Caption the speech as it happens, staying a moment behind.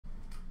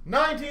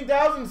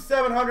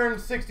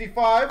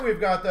19,765. We've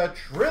got the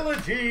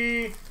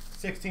Trilogy.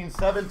 16,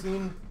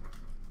 17,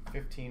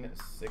 15,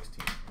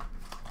 16.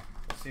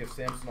 Let's see if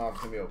Samsonov's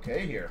going to be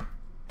okay here.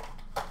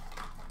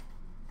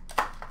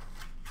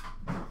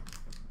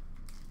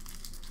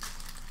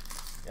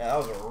 Yeah, that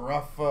was a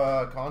rough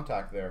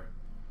contact there.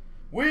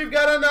 We've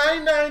got a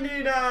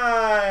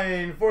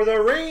 $9.99 for the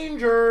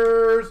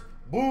Rangers,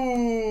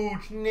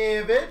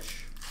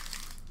 Buchnevich.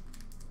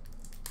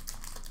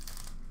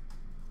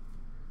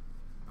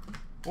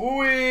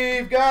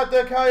 We've got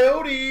the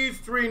Coyotes,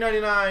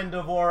 $3.99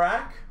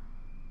 Dvorak.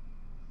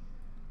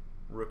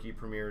 Rookie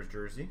Premier's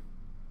jersey.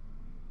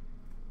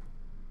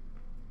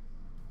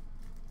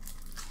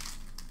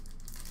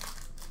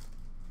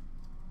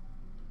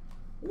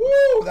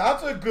 Woo,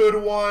 that's a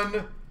good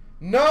one.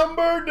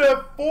 Number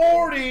to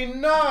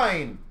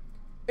 49.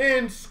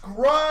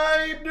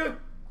 Inscribed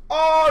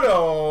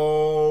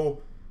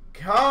auto.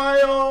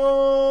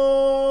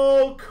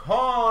 Kyle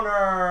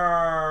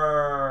Connor.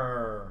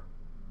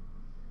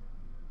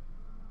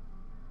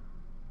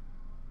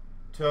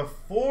 To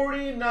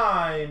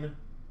 49.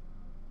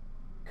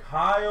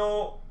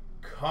 Kyle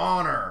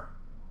Connor.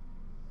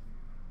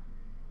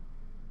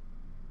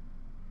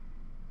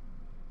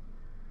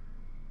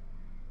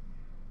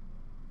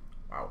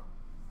 Wow.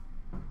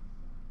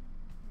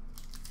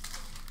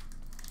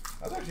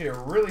 That's actually a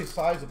really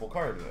sizable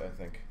card, I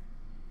think.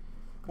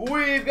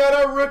 We've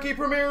got a Rookie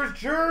Premier's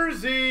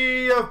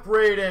jersey of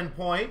Braden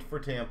Point for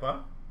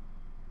Tampa.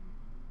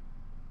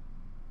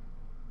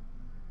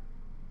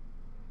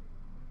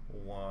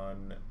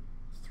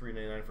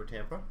 $3.99 for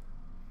Tampa.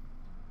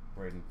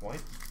 Braden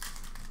Point.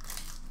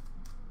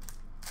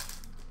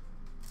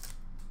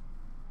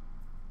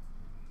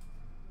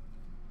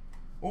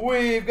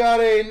 We've got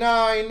a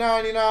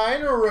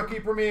 $9.99 Rookie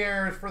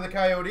Premiers for the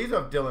Coyotes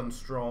of Dylan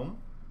Strome.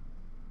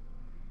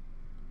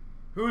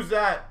 Who's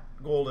that,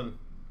 Golden?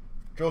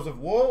 Joseph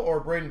Wool or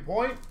Braden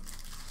Point?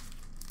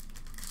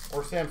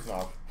 Or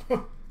Samsonov?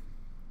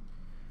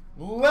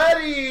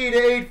 Letty to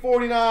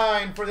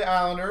 849 for the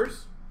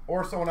Islanders.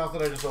 Or someone else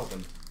that I just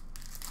opened.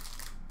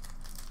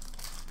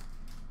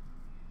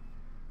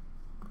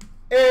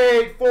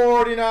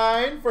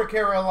 $8.49 for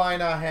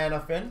Carolina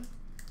Hanifin.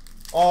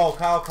 Oh,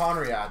 Kyle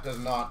Connor, yeah, does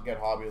not get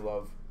hobby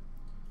love.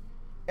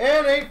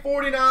 And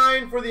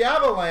 $8.49 for the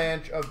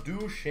Avalanche of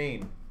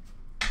Duchesne.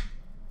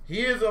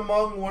 He is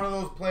among one of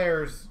those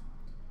players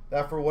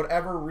that for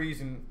whatever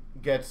reason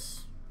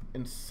gets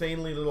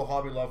insanely little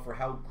hobby love for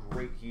how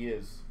great he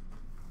is.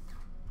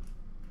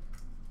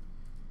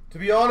 To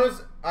be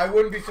honest, I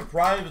wouldn't be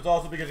surprised if it's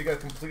also because he got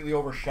completely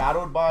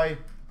overshadowed by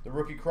the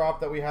rookie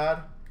crop that we had.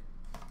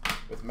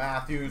 With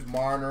Matthews,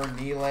 Marner,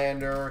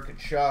 Nylander,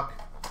 Tkachuk.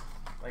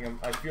 Like,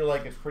 I feel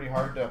like it's pretty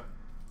hard to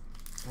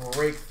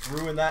break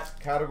through in that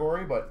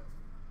category, but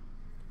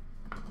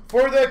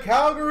for the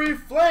Calgary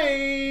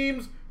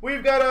Flames,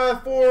 we've got a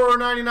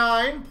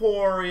 $4.99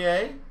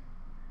 Poirier.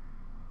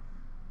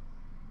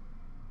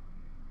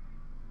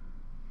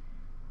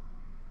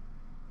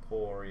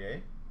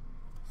 Poirier,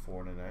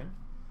 $4.99.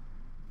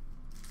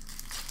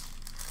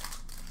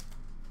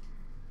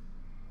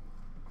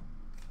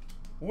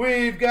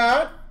 We've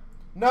got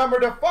number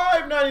to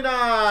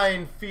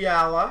 599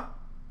 Fiala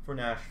for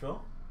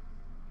Nashville.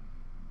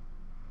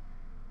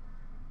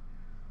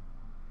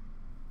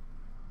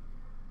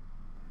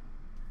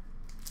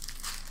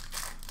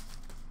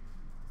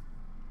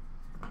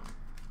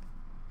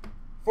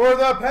 For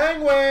the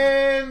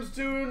Penguins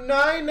to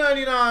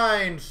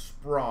 999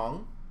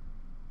 Sprong.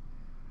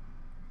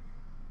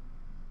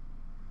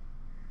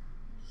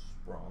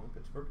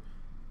 Pittsburgh.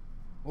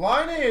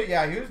 Line,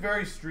 yeah, he was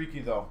very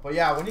streaky though. But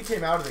yeah, when he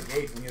came out of the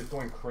gate, when he was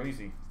going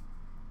crazy.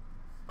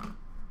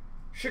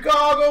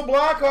 Chicago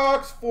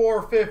Blackhawks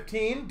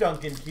 415,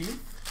 Duncan Keith.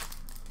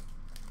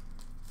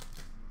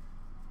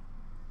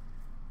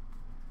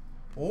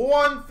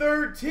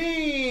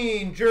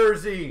 113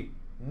 jersey,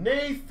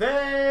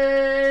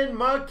 Nathan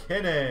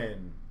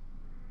McKinnon.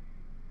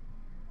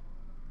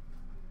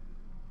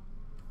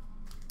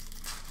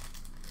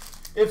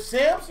 If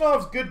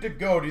Samsonov's good to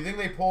go, do you think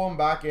they pull him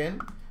back in?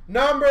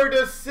 Number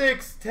to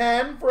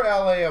 610 for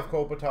LA of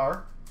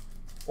Kopitar.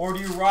 Or do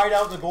you ride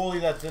out the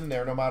goalie that's in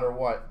there no matter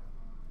what?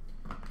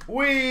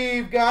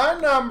 We've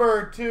got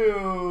number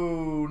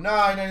to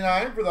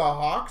 999 for the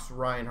Hawks,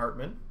 Ryan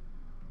Hartman.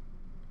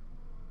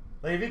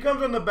 Like, if he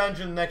comes on the bench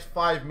in the next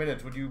 5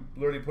 minutes, would you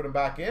literally put him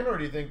back in? Or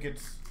do you think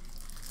it's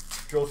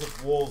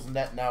Joseph Wool's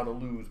net now to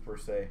lose, per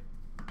se?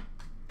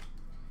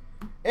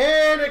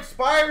 And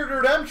expired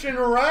redemption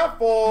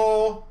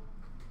raffle.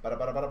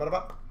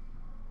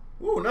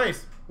 Ooh,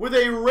 nice. With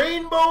a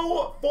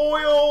rainbow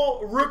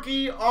foil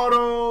rookie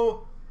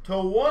auto to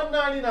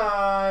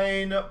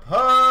 199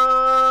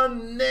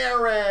 Panarin.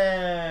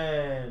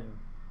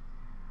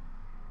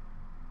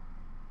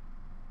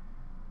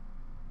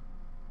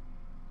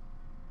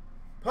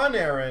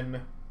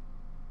 Panarin